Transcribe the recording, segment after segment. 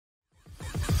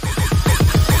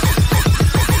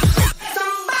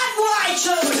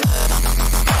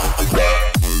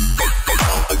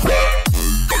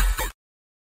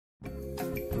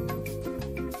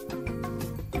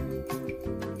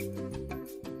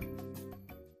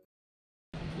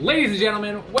Ladies and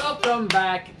gentlemen, welcome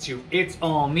back to It's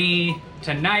All Me.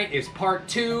 Tonight is part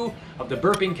 2 of the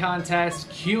burping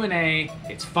contest Q&A.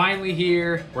 It's finally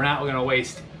here. We're not gonna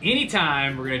waste any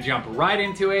time. We're gonna jump right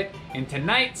into it. And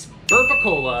tonight's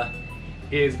burpocola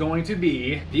is going to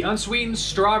be the unsweetened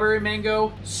strawberry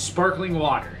mango sparkling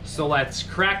water. So let's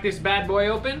crack this bad boy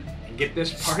open and get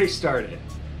this party started.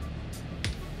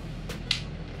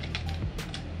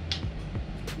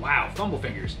 Wow, fumble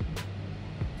fingers.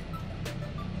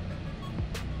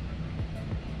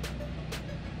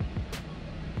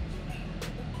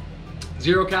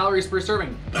 Zero calories per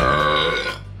serving.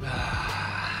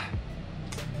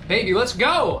 Baby, let's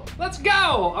go. Let's go.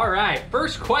 All right,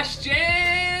 first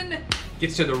question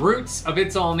gets to the roots of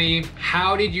It's All Me.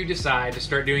 How did you decide to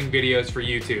start doing videos for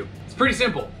YouTube? It's pretty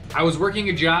simple. I was working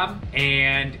a job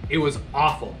and it was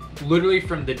awful. Literally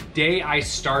from the day I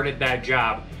started that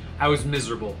job, I was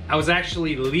miserable. I was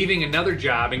actually leaving another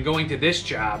job and going to this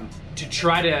job to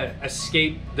try to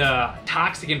escape the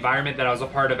toxic environment that I was a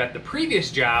part of at the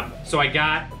previous job. So I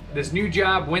got this new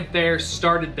job, went there,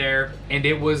 started there, and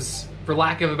it was, for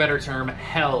lack of a better term,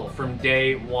 hell from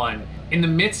day one. In the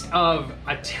midst of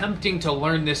attempting to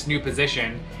learn this new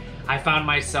position, I found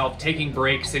myself taking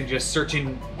breaks and just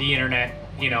searching the internet,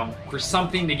 you know, for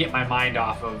something to get my mind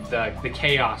off of the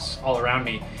chaos all around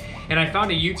me. And I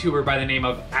found a YouTuber by the name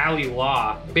of Ali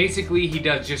Law. Basically, he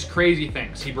does just crazy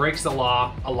things. He breaks the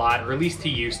law a lot, or at least he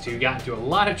used to. Got into a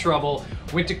lot of trouble,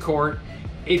 went to court.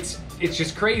 It's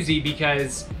just crazy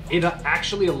because it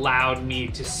actually allowed me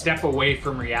to step away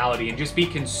from reality and just be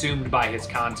consumed by his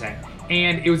content.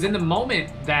 And it was in the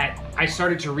moment that I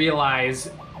started to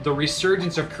realize the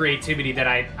resurgence of creativity that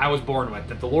I was born with,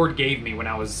 that the Lord gave me when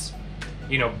I was,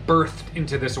 you know, birthed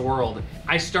into this world.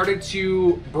 I started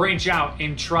to branch out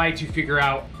and try to figure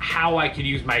out how I could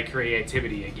use my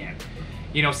creativity again.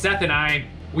 You know, Seth and I,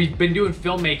 we've been doing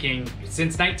filmmaking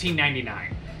since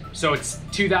 1999. So it's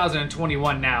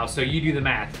 2021 now, so you do the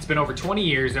math. It's been over 20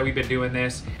 years that we've been doing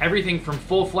this. Everything from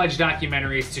full-fledged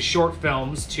documentaries to short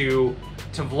films to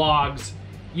vlogs,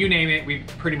 you name it, we've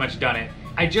pretty much done it.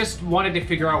 I just wanted to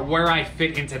figure out where I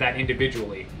fit into that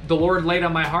individually. The Lord laid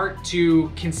on my heart to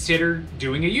consider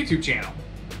doing a YouTube channel.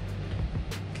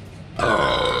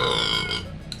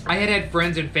 I had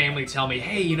friends and family tell me,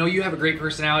 hey, you know, you have a great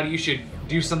personality, you should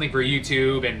do something for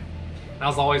YouTube. And I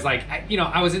was always like,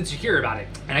 I was insecure about it.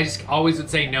 And I just always would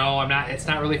say, no, it's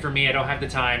not really for me, I don't have the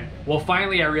time. Well,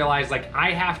 finally I realized, like,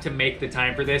 I have to make the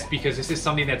time for this because this is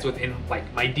something that's within,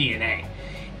 like, my DNA.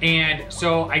 And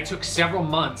so I took several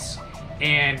months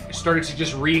and started to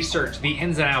just research the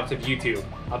ins and outs of YouTube,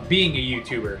 of being a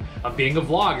YouTuber, of being a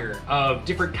vlogger, of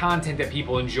different content that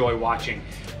people enjoy watching,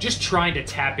 just trying to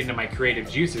tap into my creative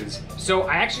juices. So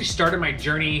I actually started my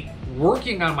journey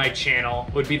working on my channel,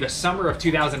 would be the summer of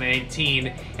 2018,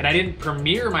 and I didn't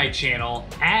premiere my channel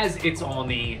as It's All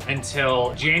Me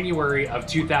until January of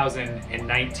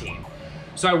 2019.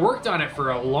 So I worked on it for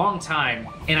a long time,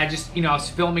 and I just, I was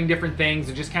filming different things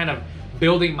and just kind of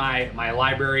building my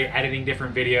library, editing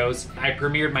different videos. I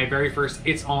premiered my very first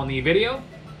It's All Me video,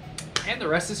 and the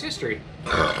rest is history.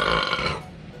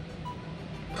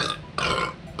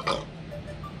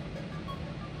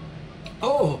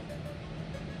 Oh,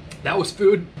 that was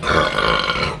food.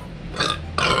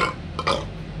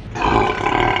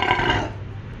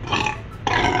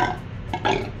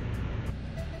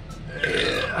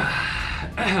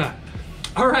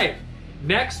 All right,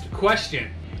 next question.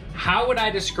 How would I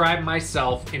describe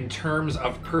myself in terms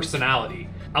of personality?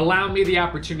 Allow me the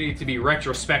opportunity to be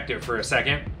retrospective for a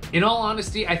second. In all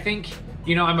honesty, I think,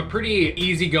 I'm a pretty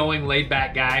easygoing,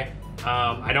 laid-back guy.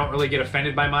 I don't really get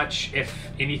offended by much, if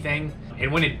anything.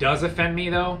 And when it does offend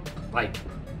me, though, like,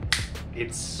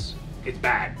 it's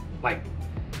bad. Like,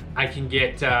 I can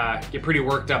get pretty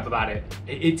worked up about it.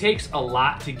 It takes a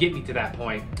lot to get me to that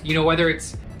point. Whether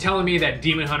it's telling me that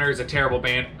Demon Hunter is a terrible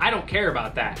band, I don't care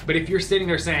about that. But if you're sitting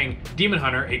there saying, Demon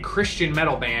Hunter, a Christian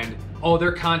metal band, oh,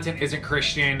 their content isn't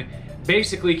Christian,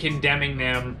 basically condemning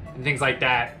them and things like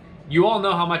that, you all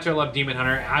know how much I love Demon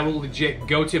Hunter. I will legit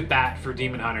go to bat for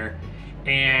Demon Hunter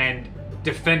and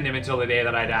defend them until the day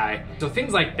that I die. So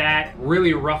things like that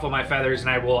really ruffle my feathers, and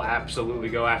I will absolutely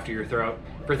go after your throat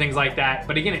for things like that.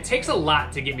 But again, it takes a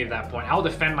lot to get me to that point. I'll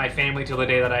defend my family till the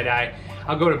day that I die.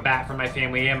 I'll go to bat for my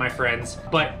family and my friends.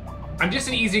 But I'm just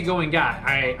an easygoing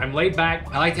guy. I'm laid back.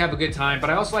 I like to have a good time, but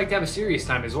I also like to have a serious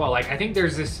time as well. Like, I think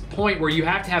there's this point where you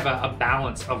have to have a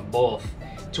balance of both,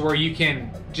 to where you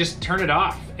can just turn it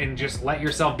off and just let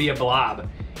yourself be a blob.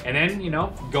 And then,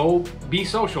 go be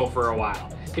social for a while.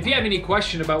 If you have any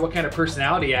question about what kind of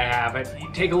personality I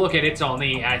have, take a look at It's All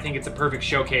Me. I think it's a perfect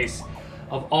showcase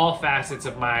of all facets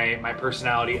of my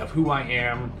personality, of who I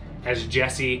am as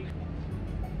Jesse.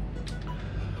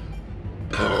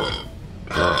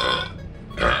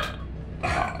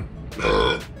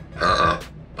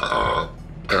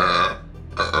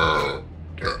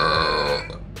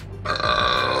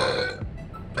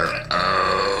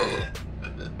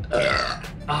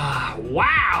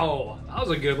 Wow, that was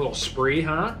a good little spree,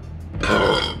 huh?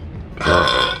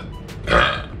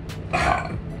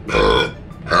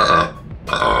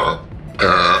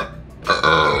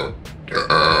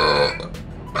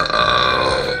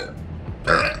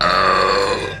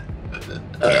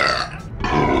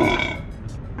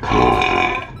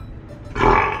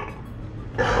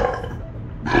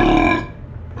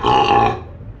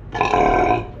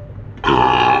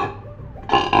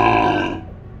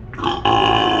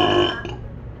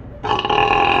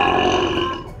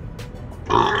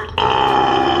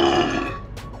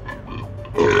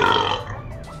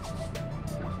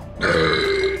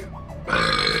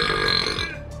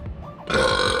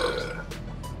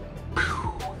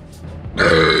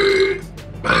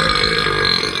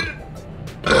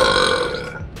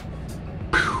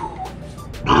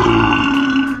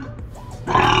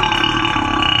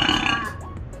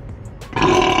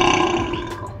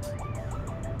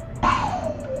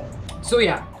 So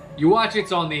yeah, you watch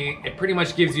It's All Me, it pretty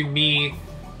much gives you me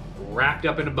wrapped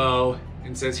up in a bow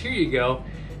and says, here you go,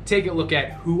 take a look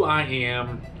at who I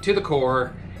am to the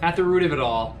core, at the root of it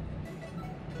all.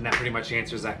 And that pretty much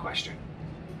answers that question.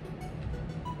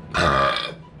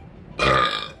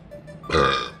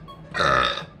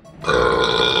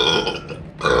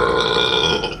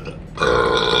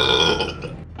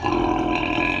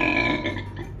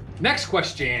 Next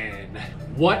question.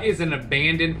 What is an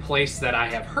abandoned place that I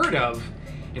have heard of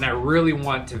and I really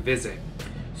want to visit?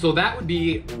 So that would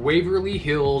be Waverly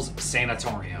Hills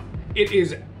Sanatorium. It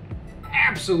is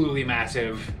absolutely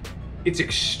massive. It's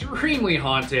extremely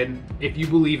haunted, if you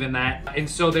believe in that. And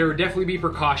so there would definitely be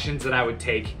precautions that I would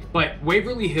take. But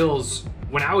Waverly Hills,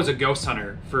 when I was a ghost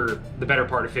hunter for the better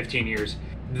part of 15 years,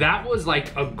 that was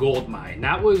like a gold mine.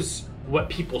 That was what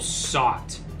people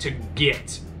sought to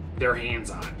get their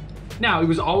hands on. Now, it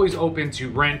was always open to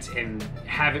rent and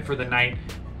have it for the night,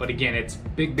 but again, it's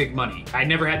big, big money. I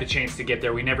never had the chance to get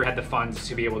there. We never had the funds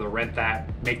to be able to rent that,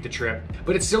 make the trip,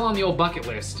 but it's still on the old bucket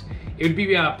list. It would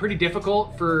be pretty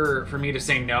difficult for me to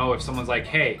say no if someone's like,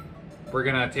 hey, we're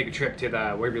gonna take a trip to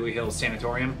the Waverly Hills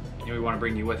Sanatorium and we wanna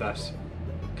bring you with us.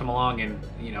 Come along, and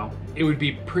you know, it would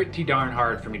be pretty darn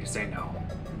hard for me to say no.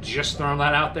 Just throwing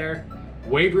that out there.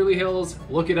 Waverly Hills,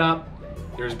 look it up.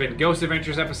 There's been Ghost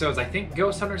Adventures episodes. I think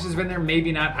Ghost Hunters has been there,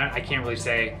 maybe not. I can't really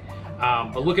say.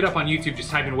 But look it up on YouTube.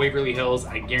 Just type in Waverly Hills.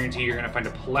 I guarantee you're gonna find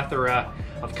a plethora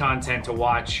of content to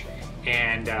watch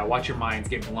and watch your minds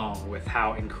get blown with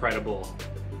how incredible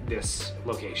this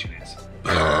location is.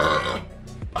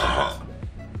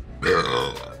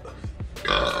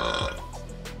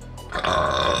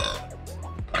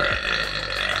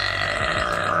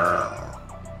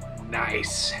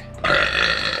 Nice.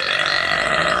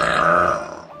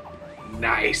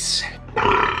 Nice.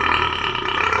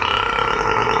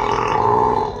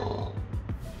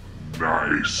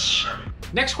 Nice.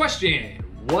 Next question.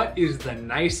 What is the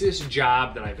nicest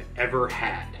job that I've ever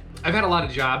had? I've had a lot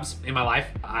of jobs in my life.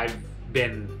 I've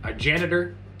been a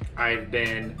janitor. I've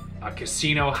been a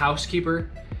casino housekeeper.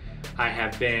 I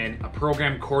have been a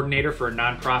program coordinator for a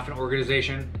nonprofit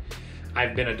organization.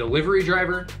 I've been a delivery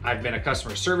driver. I've been a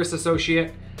customer service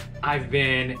associate. I've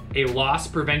been a loss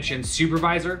prevention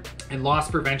supervisor, and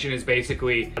loss prevention is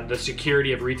basically the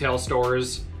security of retail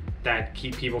stores that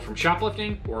keep people from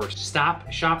shoplifting or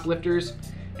stop shoplifters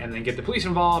and then get the police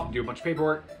involved, do a bunch of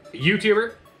paperwork. A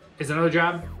YouTuber is another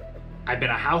job. I've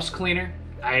been a house cleaner.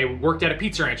 I worked at a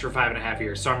pizza ranch for 5.5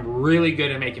 years, so I'm really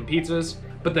good at making pizzas.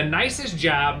 But the nicest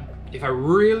job, if I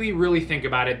really, really think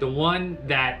about it, the one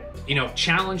that, you know,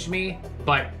 challenged me,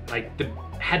 but like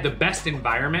had the best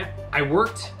environment, I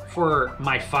worked for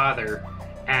my father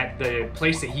at the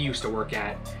place that he used to work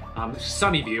at,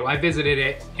 Sunnyview. I visited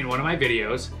it in one of my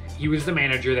videos. He was the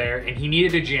manager there and he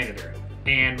needed a janitor.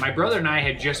 And my brother and I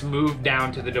had just moved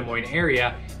down to the Des Moines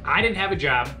area. I didn't have a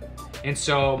job. And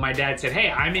so my dad said, hey,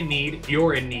 I'm in need,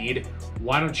 you're in need.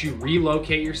 Why don't you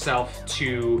relocate yourself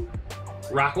to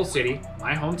Rockwell City,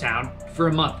 my hometown, for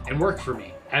a month and work for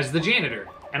me as the janitor?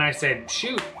 And I said,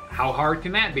 shoot, how hard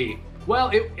can that be? Well,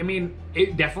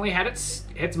 it definitely had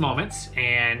its moments,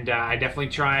 and I definitely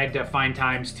tried to find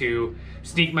times to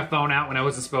sneak my phone out when I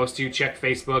wasn't supposed to, check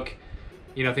Facebook,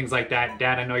 you know, things like that.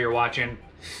 Dad, I know you're watching.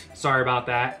 Sorry about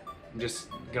that. I'm just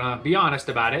gonna be honest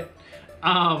about it.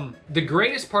 The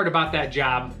greatest part about that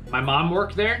job, my mom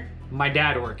worked there, my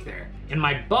dad worked there. And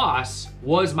my boss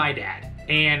was my dad.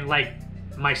 And like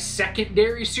my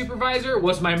secondary supervisor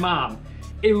was my mom.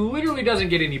 It literally doesn't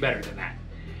get any better than that.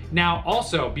 Now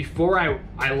also, before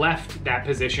I left that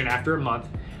position after a month,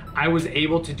 I was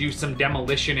able to do some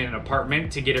demolition in an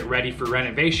apartment to get it ready for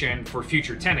renovation for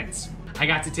future tenants. I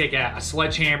got to take a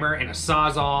sledgehammer and a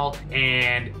Sawzall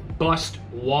and bust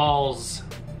walls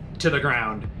to the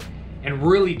ground and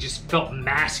really just felt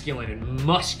masculine and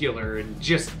muscular and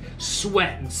just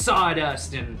sweat and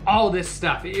sawdust and all this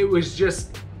stuff. It was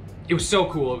so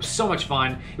cool. It was so much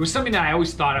fun. It was something that I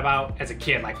always thought about as a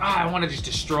kid, like, oh, I want to just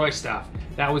destroy stuff.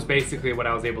 That was basically what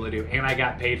I was able to do, and I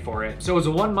got paid for it. So it was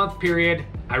a 1 month period.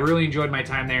 I really enjoyed my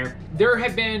time there. There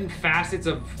have been facets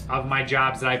of my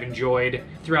jobs that I've enjoyed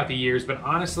throughout the years, but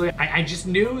honestly, I just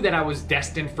knew that I was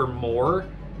destined for more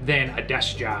than a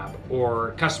desk job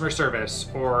or customer service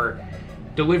or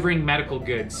delivering medical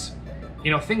goods, you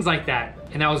know, things like that.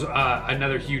 And that was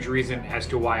another huge reason as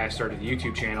to why I started the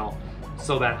YouTube channel,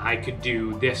 so that I could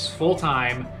do this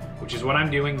full-time, which is what I'm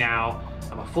doing now.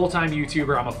 I'm a full-time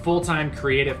YouTuber, I'm a full-time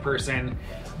creative person.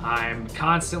 I'm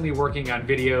constantly working on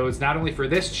videos, not only for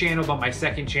this channel, but my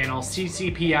second channel,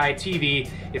 CCPI TV.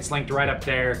 It's linked right up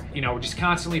there. You know, just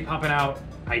constantly pumping out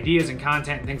ideas and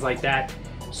content and things like that.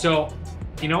 So,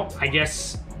 you know, I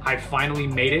guess I finally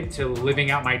made it to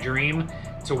living out my dream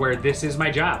to where this is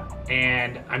my job.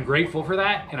 And I'm grateful for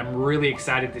that, and I'm really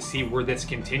excited to see where this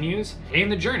continues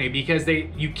and the journey, because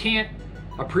you can't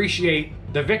appreciate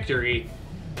the victory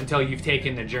until you've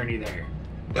taken the journey there.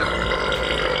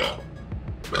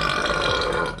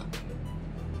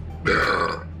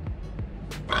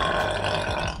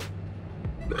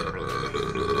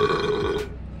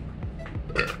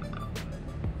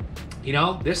 You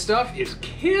know, this stuff is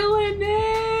killing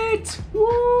it!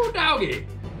 Woo, doggy!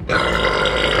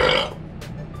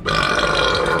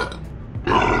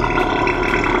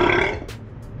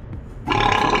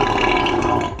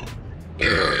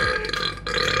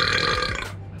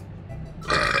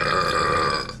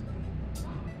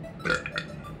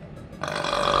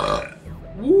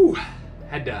 Woo!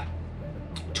 Had to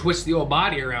twist the old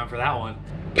body around for that one.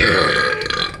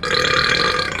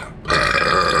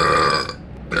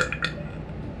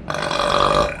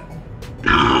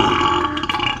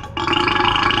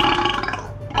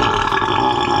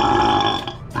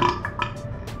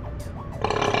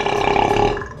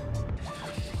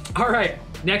 All right,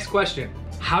 next question.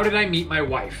 How did I meet my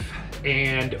wife?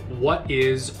 And what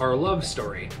is our love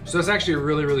story? So it's actually a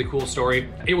really, really cool story.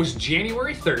 It was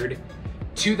January 3rd,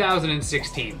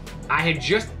 2016. I had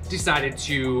just decided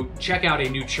to check out a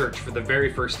new church for the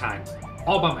very first time,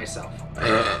 all by myself.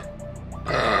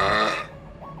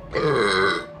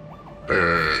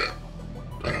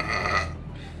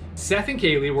 Seth and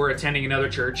Kaylee were attending another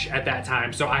church at that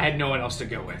time, so I had no one else to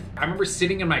go with. I remember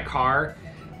sitting in my car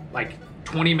like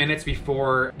 20 minutes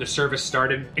before the service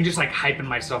started and just like hyping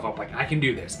myself up, like, I can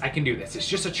do this, I can do this. It's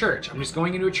just a church. I'm just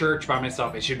going into a church by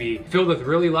myself. It should be filled with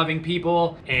really loving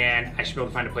people and I should be able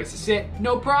to find a place to sit.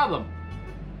 No problem.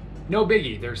 No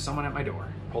biggie. There's someone at my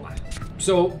door. Hold on.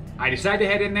 So I decide to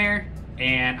head in there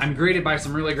and I'm greeted by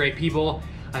some really great people.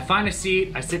 I find a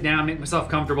seat, I sit down, make myself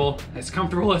comfortable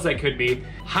as I could be,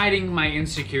 hiding my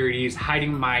insecurities,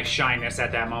 hiding my shyness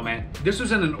at that moment. This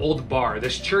was in an old bar.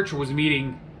 This church was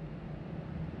meeting.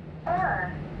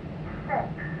 Error 6.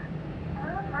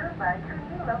 Move robot to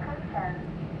new location.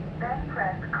 Then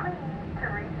press clean to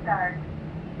restart.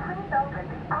 Please open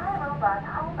the iRobot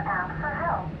Home app for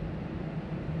help.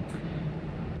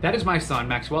 That is my son,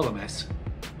 Maxwell Lemis,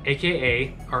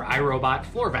 aka our iRobot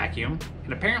floor vacuum,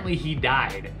 and apparently he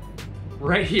died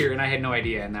right here and I had no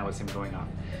idea, and that was him going off.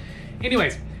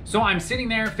 Anyways, so I'm sitting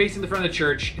there facing the front of the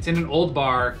church. It's in an old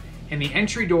bar and the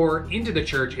entry door into the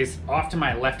church is off to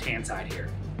my left-hand side here.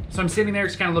 So I'm sitting there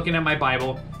just kind of looking at my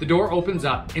Bible. The door opens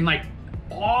up and like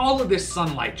all of this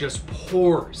sunlight just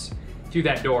pours through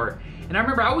that door. And I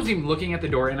remember I was even looking at the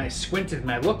door and I squinted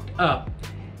and I looked up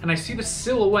and I see the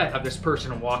silhouette of this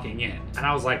person walking in. And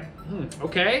I was like,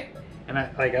 okay. And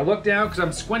I looked down because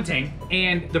I'm squinting,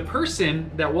 and the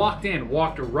person that walked in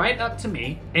walked right up to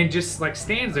me and just like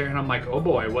stands there, and I'm like, oh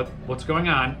boy, what's going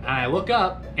on? And I look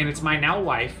up and it's my now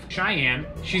wife, Cheyenne.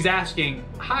 She's asking,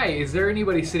 hi, is there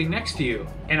anybody sitting next to you?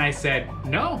 And I said,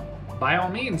 no, by all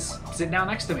means, sit down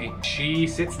next to me. She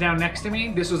sits down next to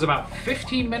me. This was about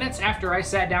 15 minutes after I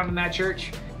sat down in that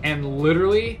church, and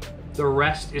literally the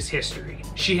rest is history.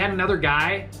 She had another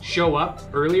guy show up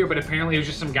earlier, but apparently it was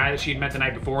just some guy that she'd met the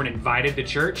night before and invited to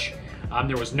church.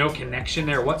 There was no connection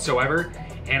there whatsoever.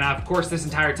 And of course, this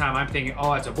entire time I'm thinking,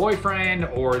 oh, that's a boyfriend,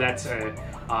 or that's a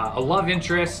a love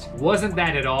interest. Wasn't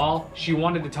that at all. She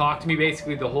wanted to talk to me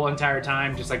basically the whole entire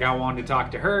time, just like I wanted to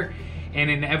talk to her. And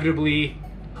inevitably,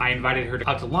 I invited her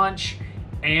out to lunch,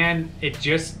 and it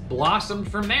just blossomed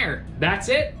from there. That's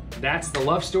it. That's the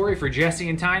love story for Jesse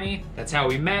and Tiny. That's how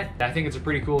we met. I think it's a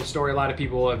pretty cool story. A lot of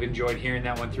people have enjoyed hearing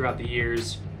that one throughout the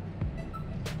years.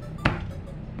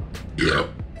 Yeah,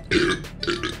 it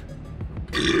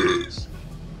is.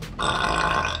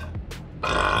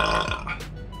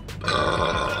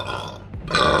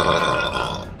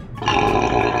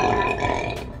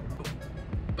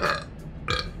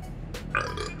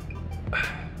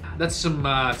 That's some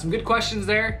good questions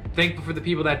there. Thankful for the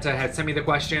people that had sent me the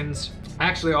questions.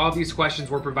 Actually, all of these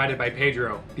questions were provided by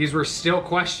Pedro. These were still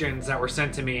questions that were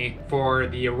sent to me for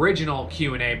the original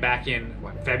Q&A back in,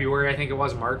 what, February, I think it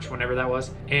was, March, whenever that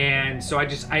was. And so I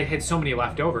had so many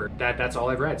left over that's all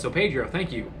I've read. So Pedro,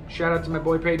 thank you. Shout out to my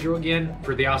boy Pedro again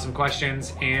for the awesome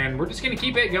questions. And we're just gonna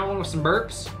keep it going with some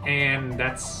burps. And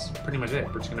that's pretty much it.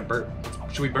 We're just gonna burp.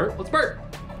 Should we burp? Let's burp.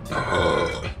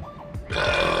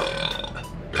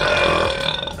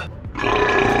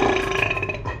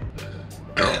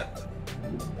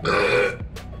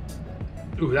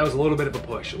 Ooh, that was a little bit of a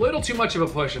push. A little too much of a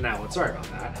push in that one. Sorry about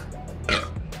that.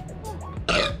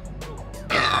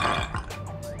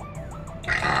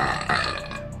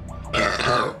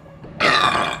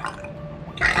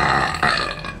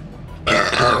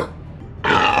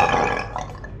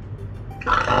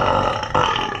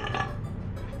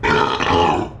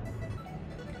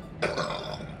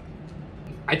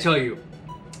 I tell you,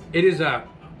 it is a,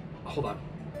 hold on.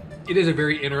 It is a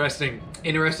very interesting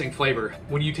flavor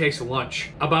when you taste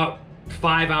lunch about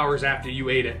 5 hours after you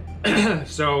ate it.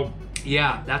 So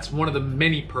yeah, that's one of the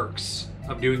many perks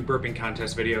of doing burping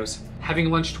contest videos.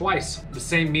 Having lunch twice, the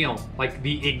same meal, like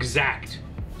the exact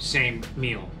same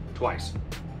meal twice.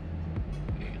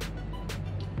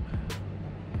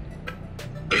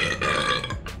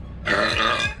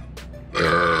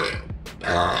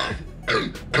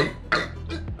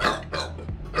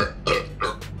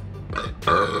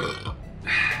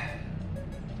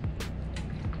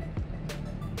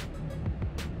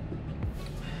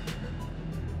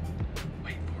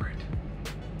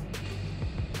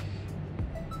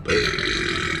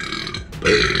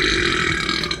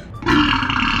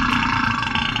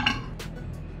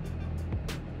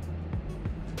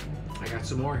 I got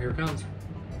some more, here it comes.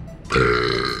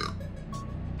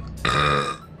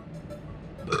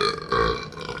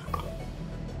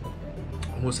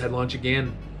 Almost had lunch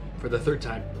again for the third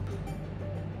time.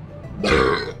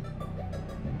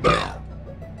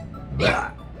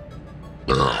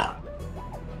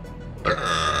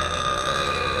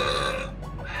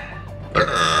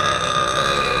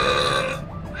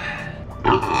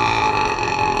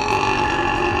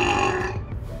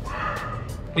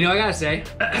 You know, I gotta say,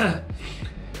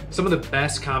 some of the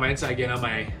best comments I get on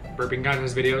my burping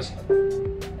contest videos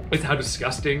is how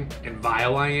disgusting and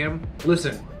vile I am.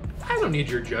 Listen, I don't need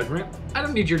your judgment. I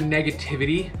don't need your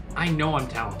negativity. I know I'm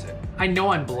talented. I know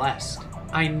I'm blessed.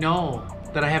 I know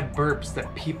that I have burps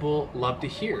that people love to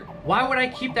hear. Why would I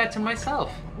keep that to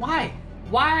myself? Why?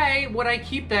 Why would I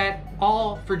keep that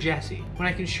all for Jesse when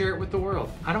I can share it with the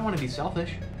world? I don't want to be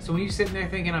selfish. So when you're sitting there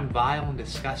thinking I'm vile and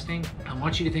disgusting, I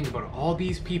want you to think about all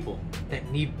these people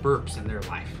that need burps in their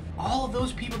life. All of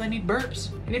those people that need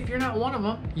burps. And if you're not one of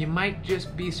them, you might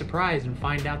just be surprised and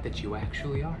find out that you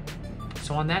actually are.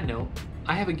 So on that note,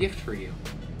 I have a gift for you.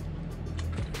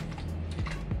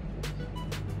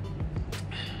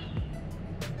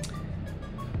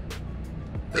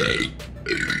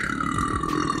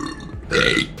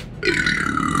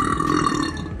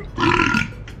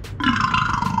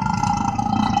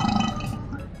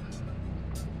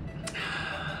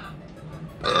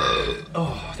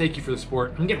 Oh, thank you for the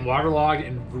support. I'm getting waterlogged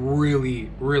and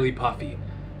really, really puffy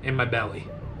in my belly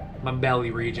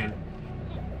region.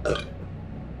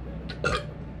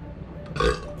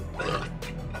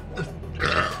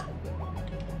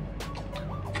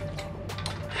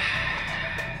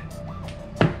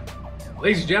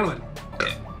 Ladies and gentlemen,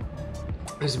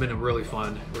 this has been a really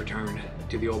fun return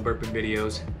to the old burping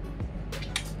videos.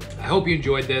 I hope you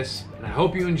enjoyed this, and I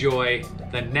hope you enjoy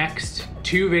the next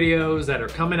 2 videos that are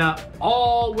coming up,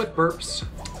 all with burps.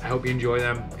 I hope you enjoy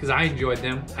them, because I enjoyed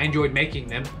them. I enjoyed making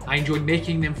them. I enjoyed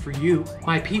making them for you,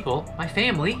 my people, my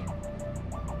family,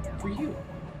 for you.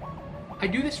 I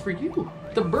do this for you.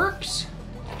 The burps,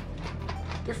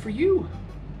 they're for you.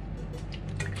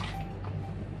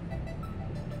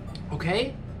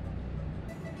 Okay?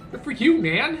 They're for you,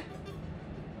 man.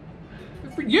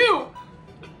 They're for you.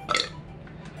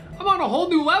 I'm on a whole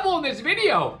new level in this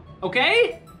video,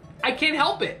 okay? I can't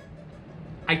help it.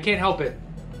 I can't help it.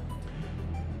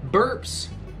 burps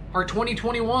are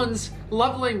 2021's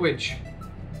love language.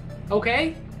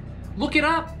 Okay? Look it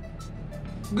up.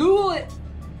 Google it.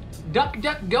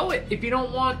 DuckDuckGo it. If you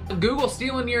don't want Google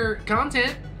stealing your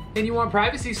content and you want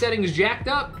privacy settings jacked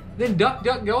up, then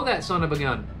DuckDuckGo that son of a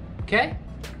gun. Okay?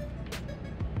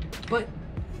 But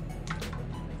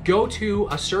go to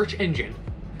a search engine,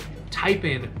 type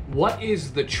in what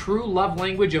is the true love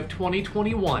language of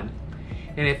 2021,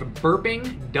 and if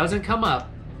burping doesn't come up,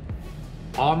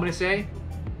 all I'm gonna say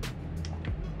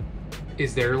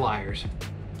is they're liars.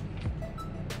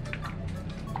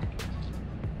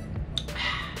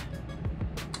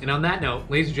 And on that note,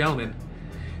 ladies and gentlemen,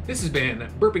 this has been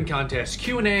Burping Contest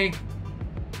Q&A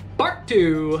Part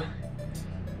 2.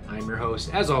 I'm your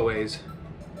host, as always,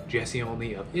 Jesse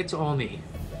Olney of It's All Knee.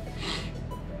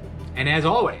 And as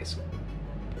always,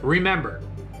 remember,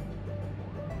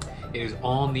 it is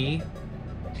all knee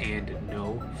and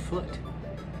no foot.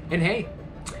 And hey,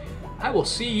 I will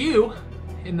see you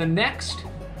in the next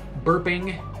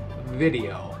burping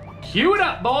video. Cue it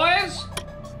up, boys!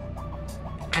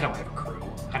 I don't have a crew.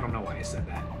 I don't know why I said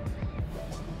that.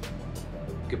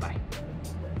 Goodbye.